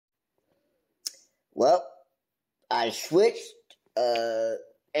Well, I switched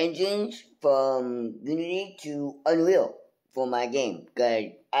engines from Unity to Unreal for my game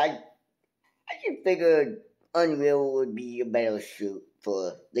because I just figured Unreal would be a better suit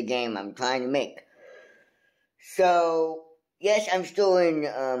for the game I'm trying to make. So yes, I'm still in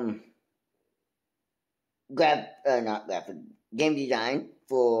not graphic game design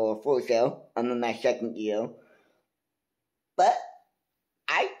for Full Sail. I'm in my second year, but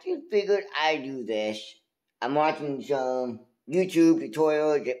I just figured I'd do this. I'm watching some YouTube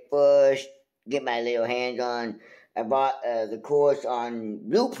tutorials at first, get my little hands on. I bought the course on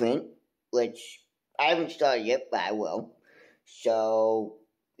Blueprint, which I haven't started yet, but I will. So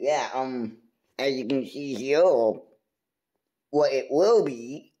yeah, as you can see here, what it will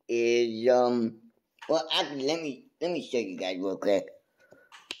be is well, actually, let me show you guys real quick.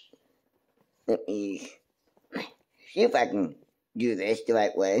 Let me see if I can do this the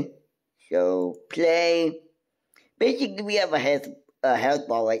right way. So play. Basically, we have a health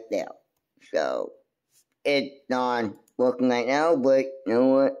bar right there. So it's not working right now, but you know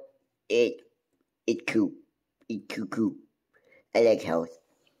what? It's cool. It's cool. I like health.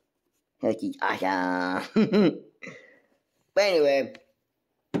 Health is awesome. But anyway,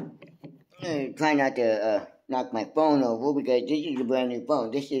 try not to knock my phone over because this is a brand new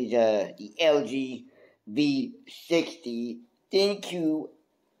phone. This is the LG V60. Thank you.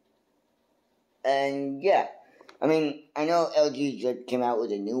 And yeah, I mean, I know LG just came out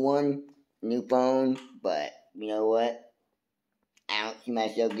with a new phone, but you know what? I don't see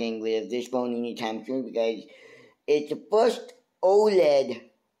myself getting rid of this phone anytime soon because it's the first OLED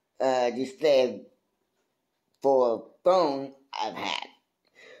display for a phone I've had.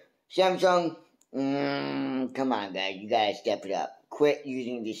 Samsung, come on guys, you gotta step it up. Quit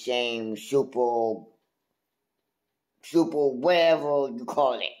using the same super whatever you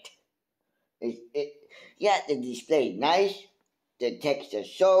call it. Yeah, the display is nice, the text is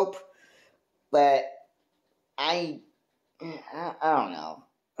soap, but I don't know.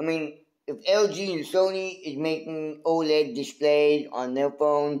 I mean, if LG and Sony is making OLED displays on their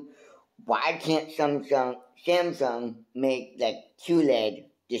phone, why can't Samsung make like QLED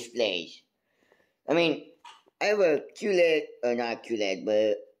displays? I mean, I have a QLED, or not QLED,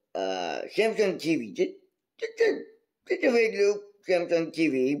 but Samsung TV, just a regular Samsung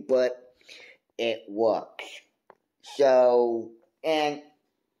TV, but it works. So, and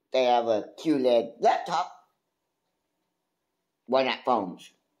they have a QLED laptop. Why not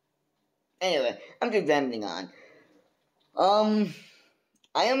phones? Anyway, I'm just rambling on.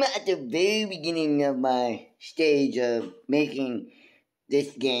 I am at the very beginning of my stage of making this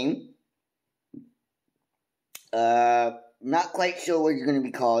game. Not quite sure what it's going to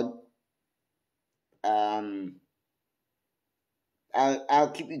be called.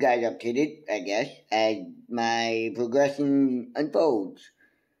 I'll keep you guys updated, I guess, as my progression unfolds.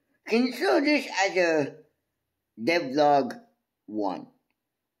 Consider this as a Devlog 1.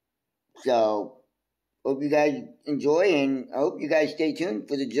 So, hope you guys enjoy, and I hope you guys stay tuned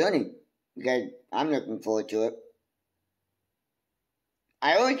for the journey, because I'm looking forward to it.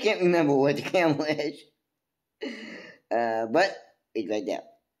 I always can't remember what the camera is, but it's right there.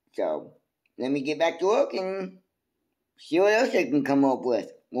 So, let me get back to work and see what else I can come up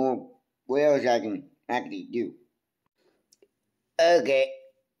with, or what else I can actually do. Okay,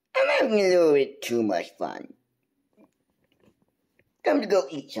 I'm having a little bit too much fun. Time to go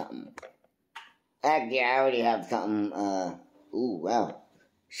eat something. Actually, I already have something, ooh, wow.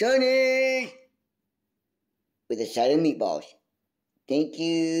 Sonny! With a side of meatballs. Thank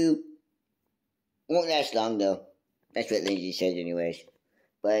you. Won't last long, though. That's what Lindsay says anyways.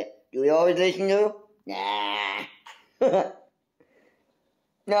 But, do we always listen to her? Nah.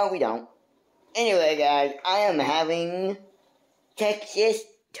 No, we don't. Anyway, guys, I am having Texas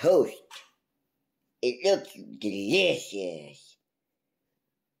toast. It looks delicious.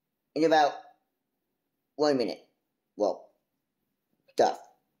 In about 1 minute. Well, stuff.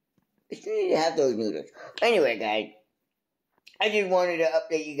 I still need to have those noodles. Anyway, guys, I just wanted to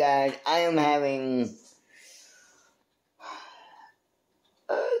update you guys. I am having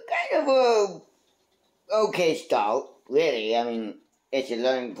kind of a okay start, really. I mean, it's a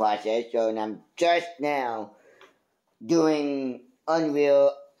learning process, so and I'm just now doing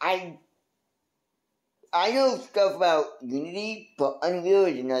Unreal. I know stuff about Unity, but Unreal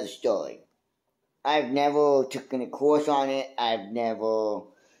is another story. I've never taken a course on it. I've never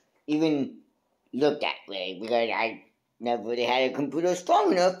even looked at it because I never really had a computer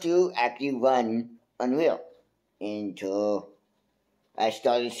strong enough to actually run Unreal until I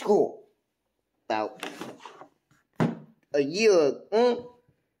started school. About a year,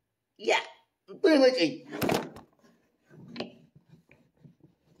 yeah, pretty much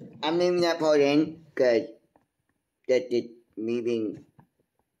I'm leaving that part in because that's just me being.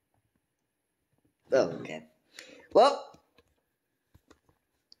 Oh, okay. Well,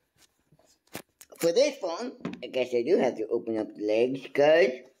 for this phone, I guess I do have to open up the legs because,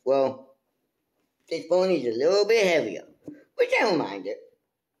 well, this phone is a little bit heavier, which I don't mind it.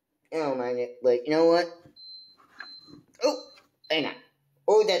 I don't mind it, but you know what? Oh, hang on.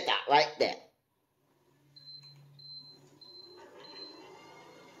 Hold that thought right there.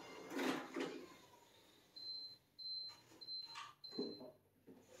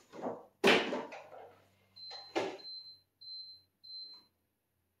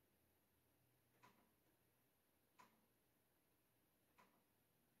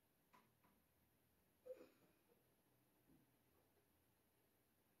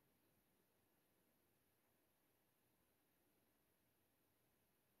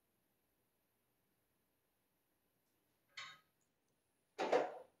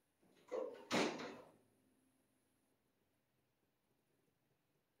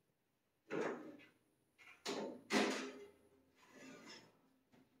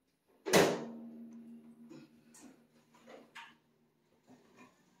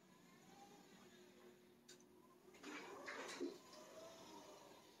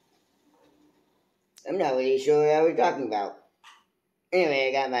 I'm not really sure what I was talking about. Anyway,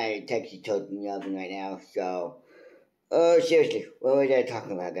 I got my Texas toast in the oven right now, so. Oh, seriously, what was I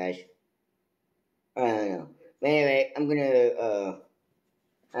talking about, guys? I don't know. But anyway, I'm gonna,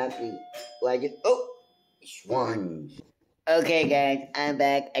 actually, oh, Swans. Okay, guys, I'm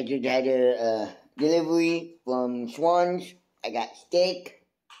back. I just had a, delivery from Swans. I got steak.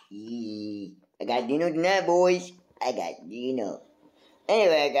 I got dinner tonight, boys. I got dinner.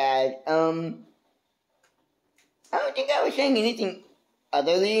 Anyway, guys, I don't think I was saying anything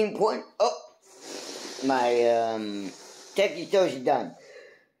otherly important. Oh, my, Texas toast is done.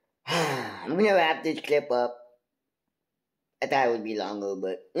 I'm gonna wrap this clip up. I thought it would be longer,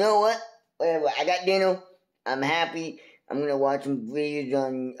 but you know what? Whatever. I got dinner. I'm happy. I'm gonna watch some videos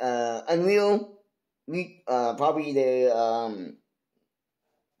on Unreal. Probably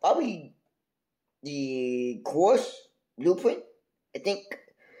the course blueprint. I think.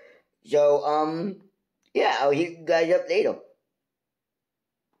 So yeah, I'll hit you guys up later.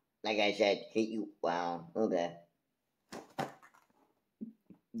 Like I said, hit you. Wow. Okay.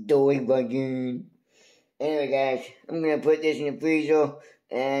 Doing again. Anyway, guys, I'm gonna put this in the freezer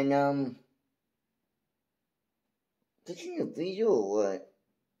and put it in the freezer or what?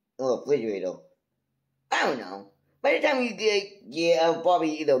 Or refrigerator? I don't know. By the time you get, I'll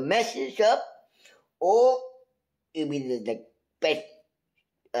probably either mess this up or it'll be the best.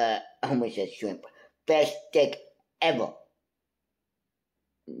 I almost said shrimp. Best steak ever.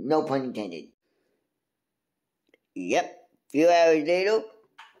 No pun intended. Yep. Few hours later,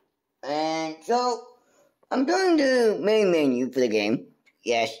 and so. I'm doing the main menu for the game.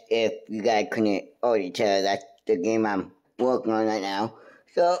 Yes, if you guys couldn't already tell, that's the game I'm working on right now.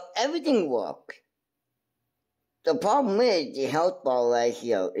 So everything works. The problem is the health bar right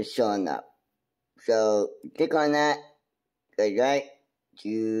here is showing up. So click on that. Goes right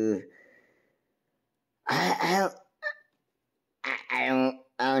to. I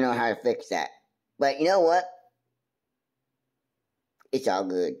don't know how to fix that. But you know what? It's all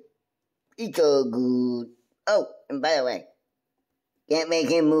good. It's all good. Oh, and by the way, can't make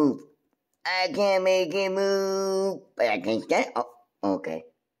him move. I can't make him move, but I can stand. Oh, okay.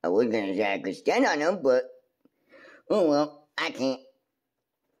 I was gonna say I could stand on him, but oh well, I can't.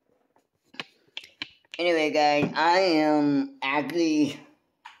 Anyway, guys, I am actually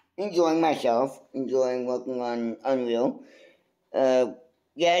enjoying myself, enjoying working on Unreal.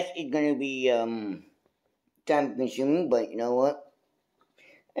 Yes, it's gonna be time consuming, but you know what?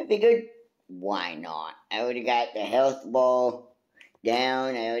 I figured, why not? I already got the health ball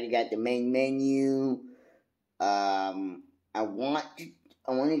down. I already got the main menu. I want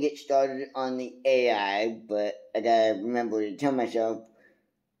to get started on the AI, but I gotta remember to tell myself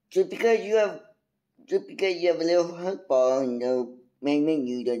just because you have a little health bar in the main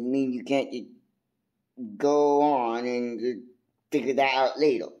menu doesn't mean you can't just go on and just figure that out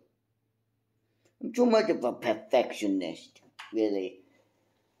later. I'm too much of a perfectionist, really.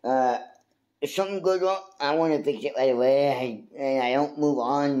 If something goes wrong, I want to fix it right away, and I don't move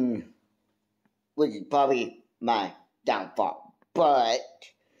on, which is probably my downfall. But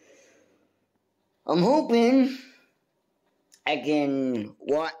I'm hoping I can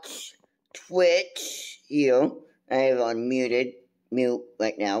watch Twitch here. I have it on mute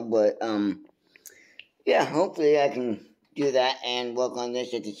right now, but yeah, hopefully I can do that and work on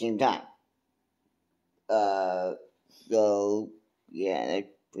this at the same time. Uh, so yeah, that's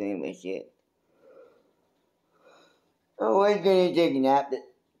pretty much it. I was gonna take a nap.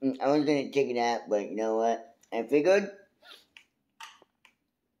 But you know what? I figured,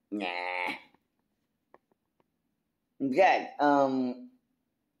 nah. Besides, I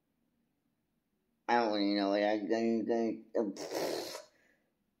don't really know what I was gonna.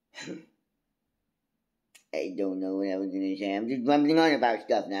 I don't know what I was gonna say. I'm just rambling on about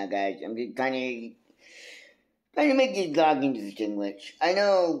stuff now, guys. I'm just trying to make this vlog interesting, which I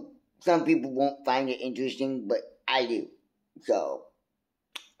know some people won't find it interesting, but I do. So,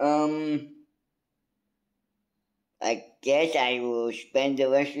 I guess I will spend the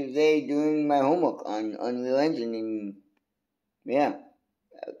rest of the day doing my homework on Unreal Engine, and yeah.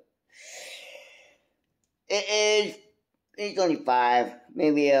 It's only 5.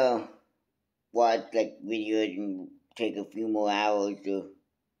 Maybe I'll watch like videos and take a few more hours to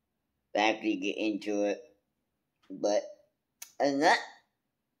actually get into it. But other than that,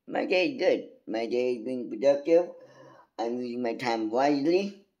 my day is good. My day is being productive. I'm using my time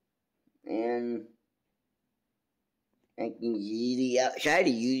wisely, and I can see the outside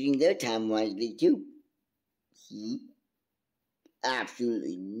is using their time wisely too. See?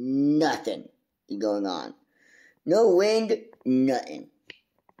 Absolutely nothing is going on. No wind, nothing.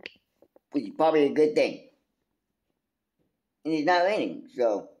 Which is probably a good thing. And it's not raining,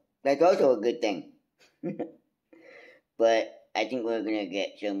 so that's also a good thing. But I think we're gonna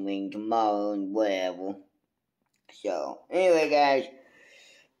get some rain tomorrow and whatever. So, anyway, guys,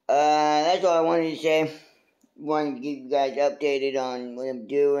 that's all I wanted to say. Wanted to keep you guys updated on what I'm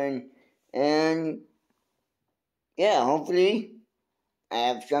doing, and yeah, hopefully I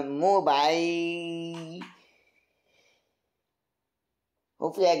have something more by.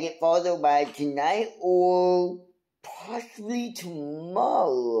 Hopefully, I get farther by tonight or possibly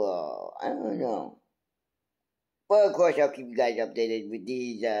tomorrow. I don't know. But of course, I'll keep you guys updated with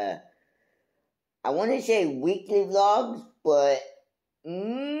these. I want to say weekly vlogs, but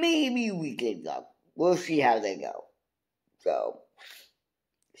maybe weekly vlogs. We'll see how they go. So,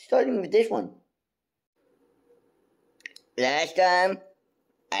 starting with this one. Last time,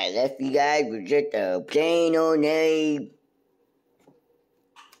 I left you guys with just a plain old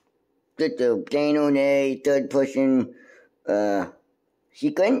third person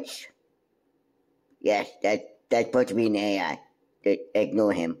sequence. Yes, that's supposed to be an AI. Just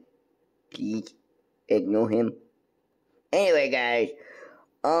ignore him. Please ignore him. Anyway, guys,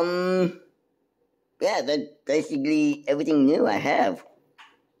 yeah, that's basically everything new I have.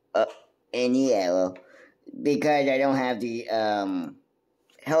 And yeah, well, because I don't have the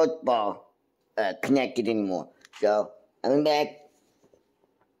health ball connected anymore. So I'm back,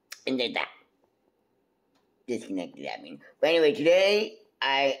 and then that disconnected. I mean, but anyway, today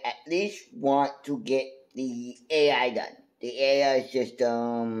I at least want to get the AI done. The AI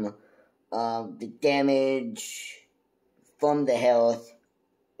system, the damage from the health,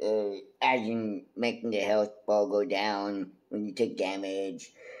 as in making the health ball go down when you take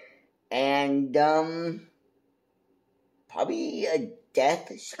damage, and probably a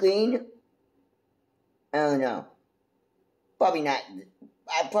death screen. I don't know. Probably not.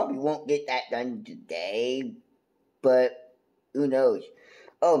 I probably won't get that done today, but who knows?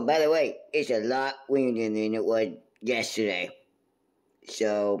 Oh, by the way, it's a lot windier than it was yesterday.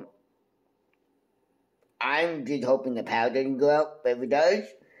 So, I'm just hoping the power doesn't go out, but if it does,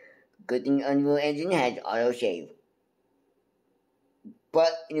 good thing Unreal Engine has autosave.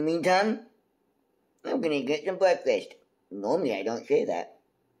 But in the meantime, I'm gonna get some breakfast. Normally I don't say that.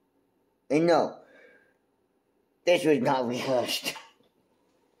 And no, this was not rehearsed.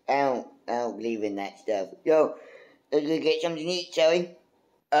 I don't believe in that stuff. So, let's go get something to eat, shall we?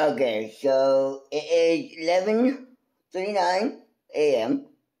 Okay, so it is 11:39 a.m.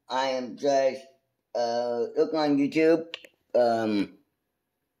 I am just looking on YouTube,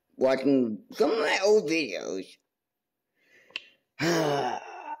 watching some of my old videos.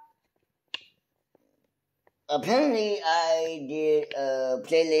 Apparently, I did a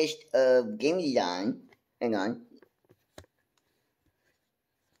playlist of game design. Hang on.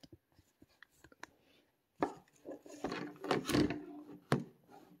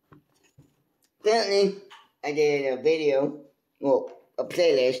 Apparently, I did a video, well, a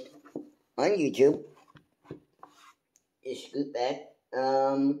playlist on YouTube. Just scoot back.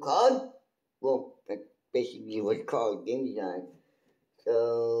 Called, well, that's basically what it's called, game design.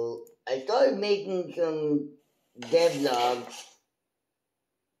 So, I started making some devlogs.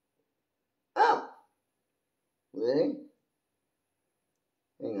 Oh! Really?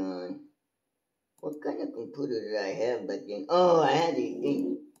 Hang on. What kind of computer did I have back then? Oh, I had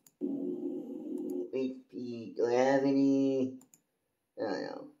the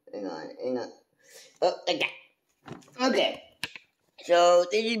So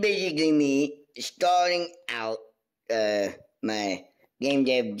this is basically me starting out my game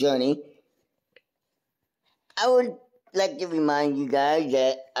dev journey. I would like to remind you guys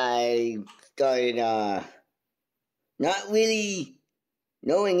that I started not really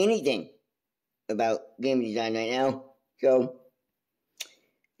knowing anything about game design right now. So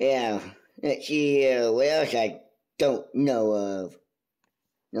yeah, let's see what else I don't know of.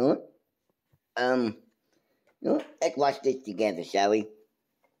 No? No? Let's watch this together, shall we?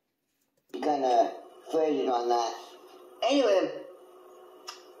 Kind of phrasing on that. Anyway,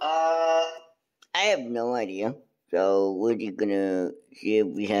 I have no idea. So we're just gonna see if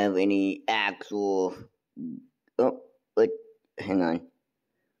we have any actual. Oh, what? Hang on.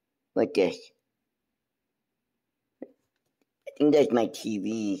 What's this? I think that's my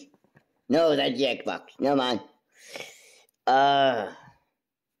TV. No, that's the Xbox. Never mind. Love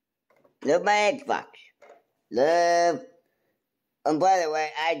my Xbox. Love. And by the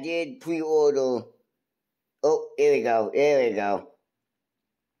way, I did pre-order. Oh, here we go. Here we go.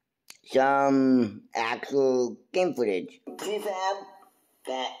 Some actual game footage. Prefab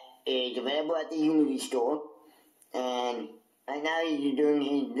that is available at the Unity store. And right now he's doing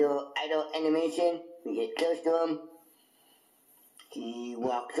his little idle animation. We get close to him. He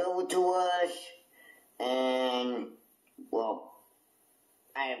walks over to us. And, well,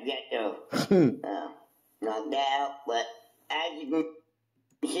 I have yet to knock that out. But as you can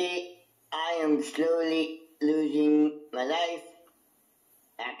see, I am slowly losing my life.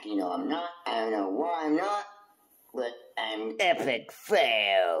 Actually, no, I'm not. I don't know why I'm not, but I'm epic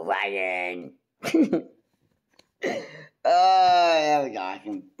fail, Ryan. Oh, that was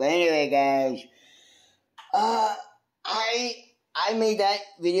awesome. But anyway, guys, I made that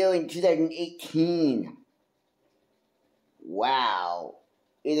video in 2018. Wow.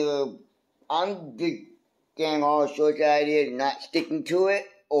 Either I'm just getting all sorts of ideas and not sticking to it,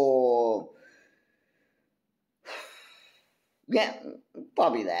 or yeah,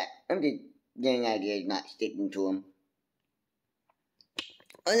 probably that. I'm just getting ideas, not sticking to them.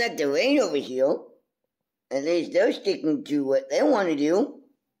 Unlike the rain over here, at least they're sticking to what they want to do.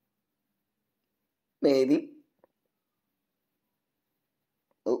 Maybe.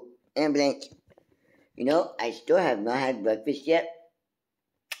 Oh, ambulance. You know, I still have not had breakfast yet.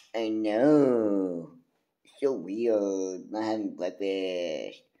 I know. So weird, not having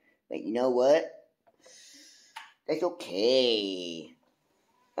breakfast. But you know what? That's okay.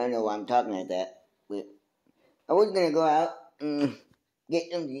 I don't know why I'm talking like that. But I was gonna go out and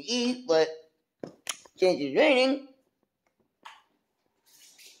get something to eat, but since it's raining,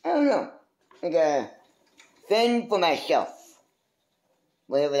 I don't know. I gotta fend for myself.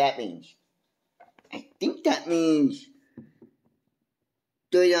 Whatever that means. I think that means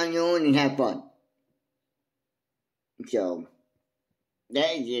do it on your own and have fun. So,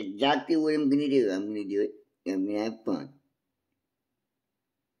 that is exactly what I'm gonna do. I'm gonna do it. I'm gonna have fun.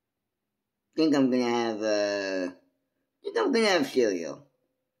 think I'm gonna have cereal.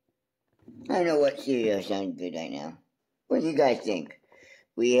 I don't know what cereal sounds good right now. What do you guys think?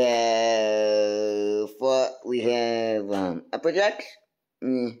 We have Upper Jacks,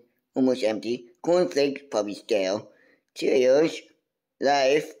 almost empty. Cornflakes, probably stale. Cheerios,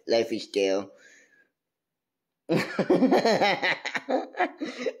 life is stale. I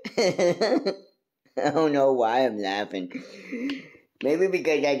don't know why I'm laughing. Maybe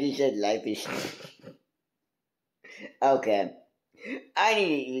because I just said life is. Okay. I need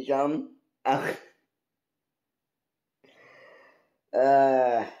to eat some. Why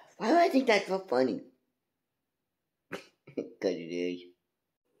do I think that's so funny? Because it is.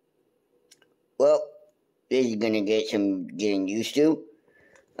 Well, this is gonna get some getting used to.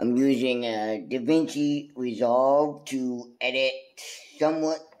 I'm using DaVinci Resolve to edit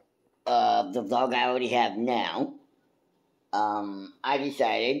somewhat of the vlog I already have now. I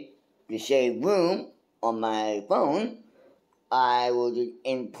decided to save room on my phone. I will just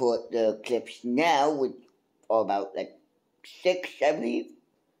input the clips now, which are about like 6, I believe.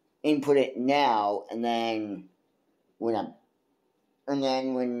 Input it now, and then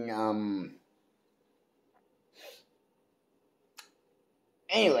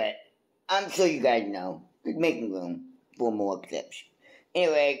anyway, I'm sure you guys know. Just making room for more clips.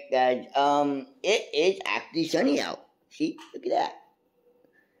 Anyway, guys, it is actually sunny out. See? Look at that.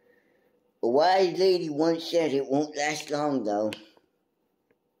 A wise lady once said it won't last long, though.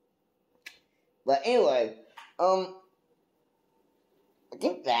 But anyway, I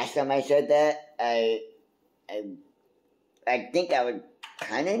think last time I said that, I think I was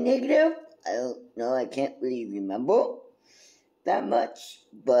kind of negative. I don't know, I can't really remember that much.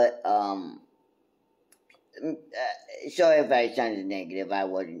 But, sorry if I sounded negative. I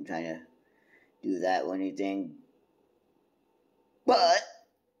wasn't trying to do that or anything. But,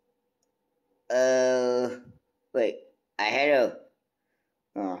 wait, I had a,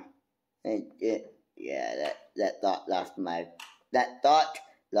 yeah, that thought lost my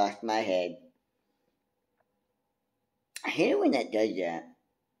head. I hate it when that does that.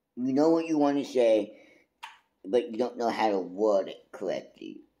 You know what you want to say, but you don't know how to word it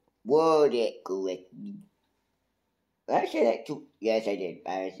correctly. Did I say that too? Yes, I did.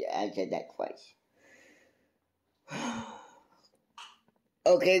 I said that twice.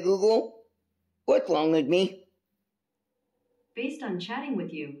 Okay, Google, what's wrong with me? Based on chatting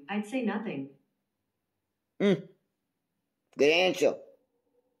with you, I'd say nothing. Good answer.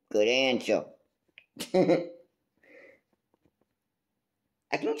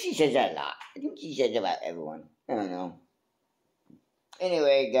 I think she says that a lot. I think she says about everyone. I don't know.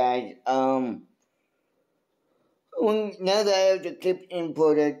 Anyway, guys, now that I have the clip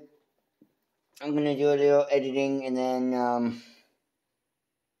imported, I'm gonna do a little editing, and then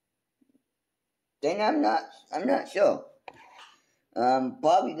I'm not sure.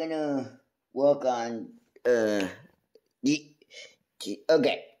 Probably gonna work on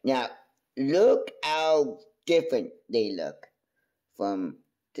okay. Now look how different they look from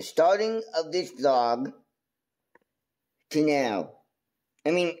the starting of this vlog to now.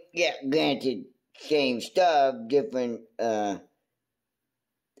 I mean, yeah, granted, same stuff, different. They're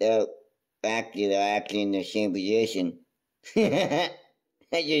actually in the same position. I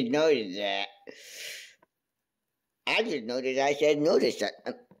just noticed that. I just noticed I said notice that.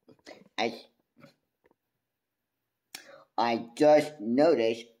 I just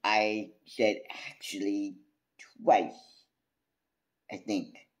noticed I said actually twice. I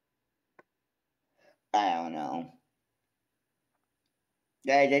think. I don't know.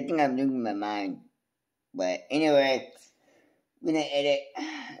 Guys, I think I'm losing my mind. But anyway, I'm gonna edit,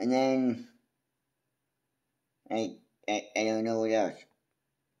 and then I don't know what else.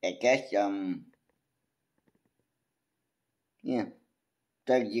 I guess yeah.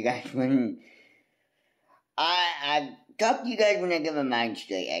 Talk to you guys when I talk to you guys when I get my mind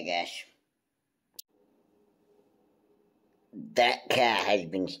straight, I guess. That cat has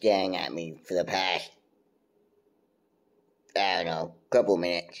been staring at me for the past, I don't know, couple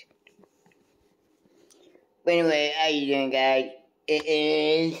minutes. But anyway, how you doing, guys? It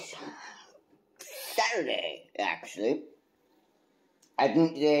is Saturday, actually. I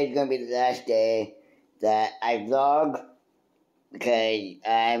think today is gonna be the last day that I vlog, because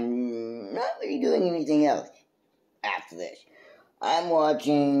I'm not really doing anything else after this. I'm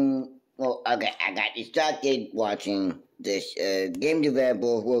watching, well, okay, I got distracted watching this game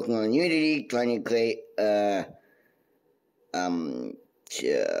developer working on Unity, trying to create,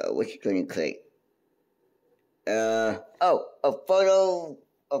 what's he trying to create? A photo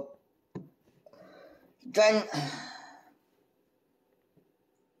of, trying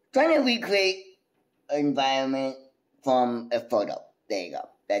to recreate an environment from a photo. There you go.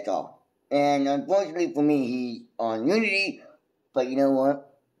 That's all. And unfortunately for me, he's on Unity, but you know what?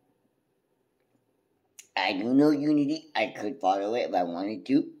 I do know Unity. I could follow it if I wanted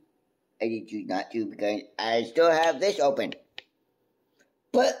to. I did choose not to because I still have this open.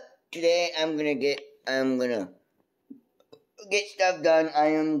 But today I'm gonna get stuff done. I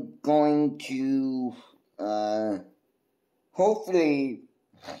am going to hopefully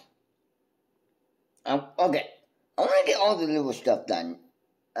okay. I want to get all the little stuff done.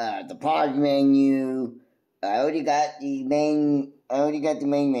 The pause menu. I already got the main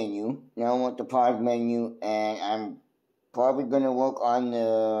menu. Now I want the pause menu, and I'm probably gonna work on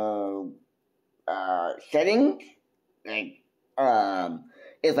the settings. Like,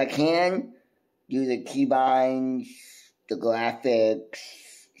 if I can, do the keybinds, the graphics,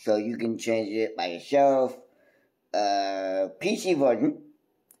 so you can change it by yourself. PC version.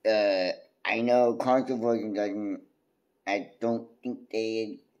 I know console version doesn't. I don't think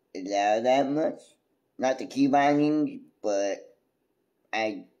they allow that much. Not the key binding, but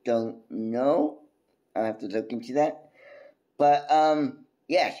I don't know. I'll have to look into that. But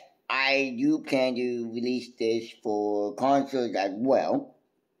yes, I do plan to release this for consoles as well,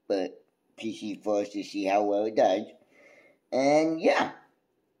 but PC first to see how well it does. And yeah.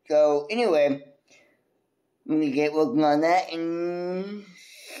 So anyway, I'm gonna get working on that and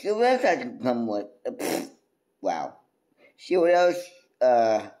see what else I can come with. Wow. See what else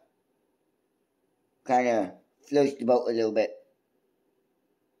kind of floats the boat a little bit.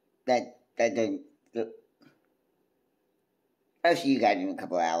 That doesn't. I'll see you guys in a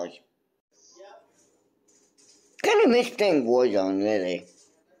couple of hours. Kind of miss playing Warzone, really.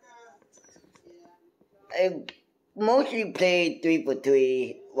 I mostly played 3 for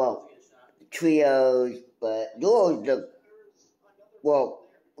 3. Well, trios, but duos look. Well,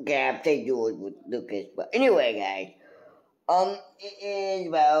 okay, I played duos with Lucas, but anyway, guys. It is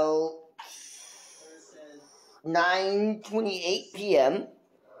about 9:28 p.m.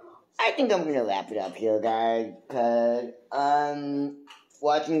 I think I'm gonna wrap it up here, guys, cause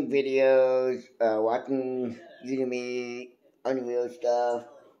watching videos, watching Udemy, Unreal stuff,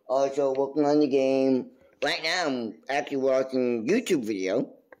 also working on the game. Right now, I'm actually watching YouTube video,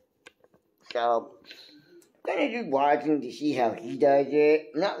 so kind of just watching to see how he does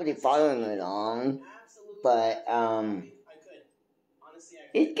it. I'm not really following along, but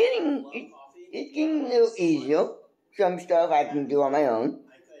it's getting a little easier. Some stuff I can do on my own.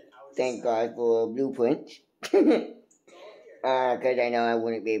 Thank God for blueprints. Because I know I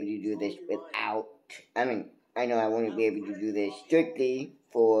wouldn't be able to do this without. I know I wouldn't be able to do this strictly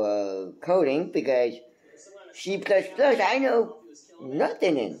for coding because C++ I know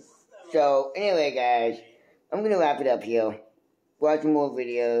nothing in. So anyway, guys, I'm gonna wrap it up here. Watching more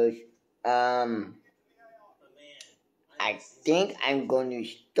videos. I think I'm going to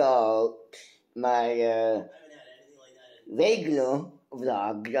start my regular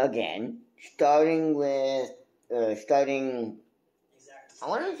vlog again, starting I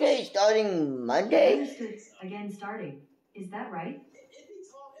want to say starting Monday. Understood. Again, starting. Is that right?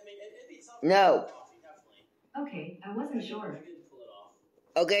 No. Okay, I wasn't sure.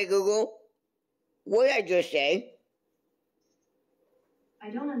 Okay, Google. What did I just say? I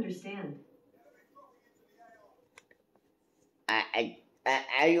don't understand. I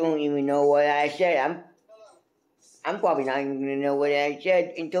don't even know what I said. I'm probably not even gonna know what I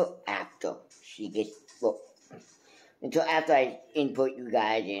said until after she gets until after I input you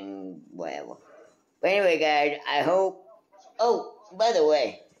guys and whatever. But anyway, guys, I hope. Oh, by the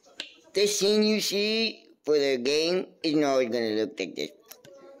way, this scene you see for the game isn't always gonna look like this.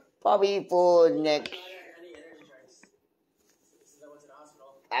 Probably for the next,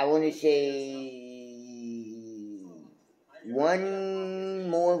 I want to say one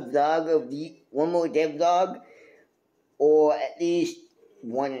more devlog, or at least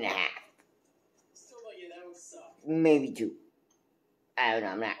 1.5, maybe 2. I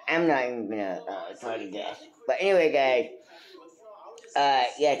don't know. I'm not even gonna try to guess. But anyway, guys,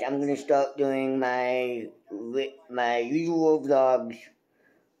 yes, I'm gonna start doing my usual vlogs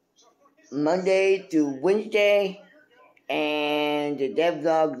Monday through Wednesday, and the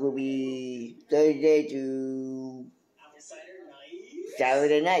devlogs will be Thursday to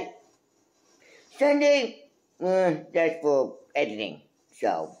Saturday night. Sunday, that's for editing.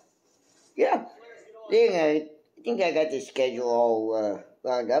 So, yeah. I think I got the schedule all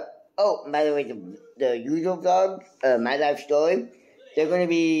wound up. Oh, by the way, the usual vlogs, my life story, they're going to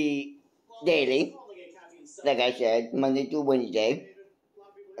be daily, like I said, Monday through Wednesday.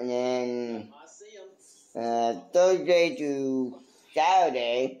 And then Thursday to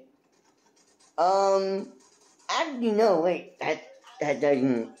Saturday. Actually, no, wait, that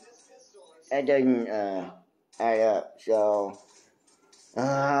doesn't add up. So,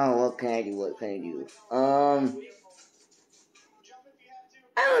 what can I do? I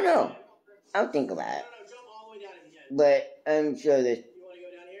don't know. I'll think about it. But I'm sure that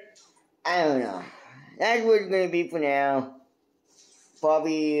I don't know. That's what it's gonna be for now.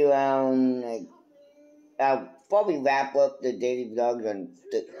 Probably around I'll probably wrap up the daily vlogs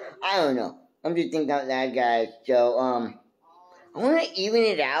I don't know. I'm just thinking out loud, guys. So I want to even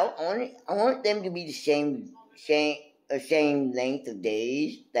it out. I want them to be the same length of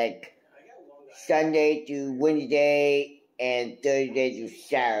days, like Sunday to Wednesday and Thursday to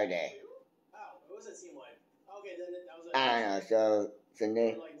Saturday. I don't know. So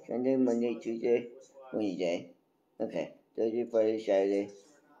Sunday, Monday, Tuesday, Wednesday. Okay, Thursday, Friday, Saturday,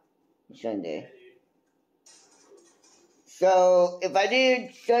 Sunday. So if I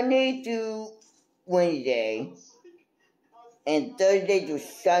did Sunday to Wednesday and Thursday to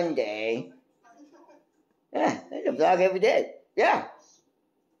Sunday, yeah, that's a vlog every day. Yeah,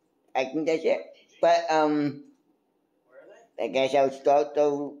 I think that's it. But I guess I'll start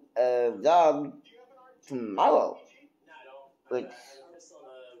the vlog tomorrow, which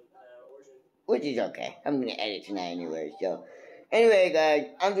is okay. I'm gonna edit tonight anyway. So anyway, guys,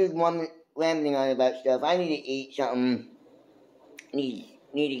 I'm just rambling on about stuff. I need to eat something. Need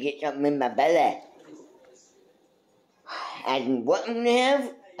to get something in my belly. And what I'm gonna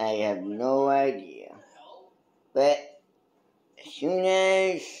have, I have no idea. But as soon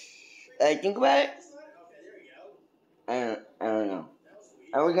as I think about it, I don't know.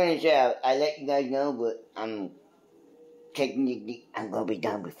 I was gonna say I let you guys know, but I'm gonna be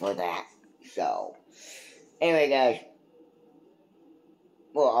done before that. So, anyway, guys.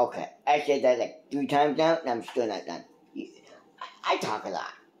 Well, okay. I said that like 3 times now, and I'm still not done. I talk a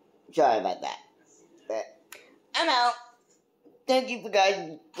lot. Sorry about that. But I'm out. Thank you for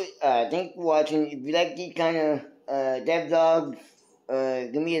guys. Thanks for watching. If you like these kind of devlogs,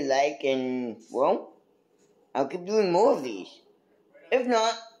 give me a like, and well, I'll keep doing more of these. If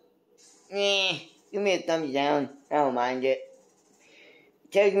not, give me a thumbs down. I don't mind it.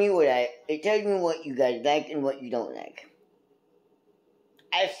 It tells me what you guys like and what you don't like.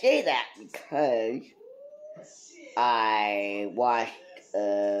 I say that because I watched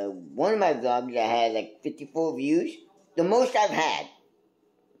one of my vlogs that had like 54 views, the most I've had.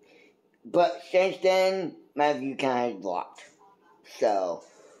 But since then, my view count has dropped. So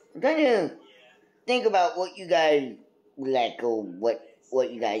I'm trying to think about what you guys like or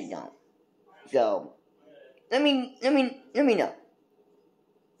what you guys don't. So let me know.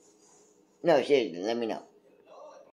 No, seriously, let me know.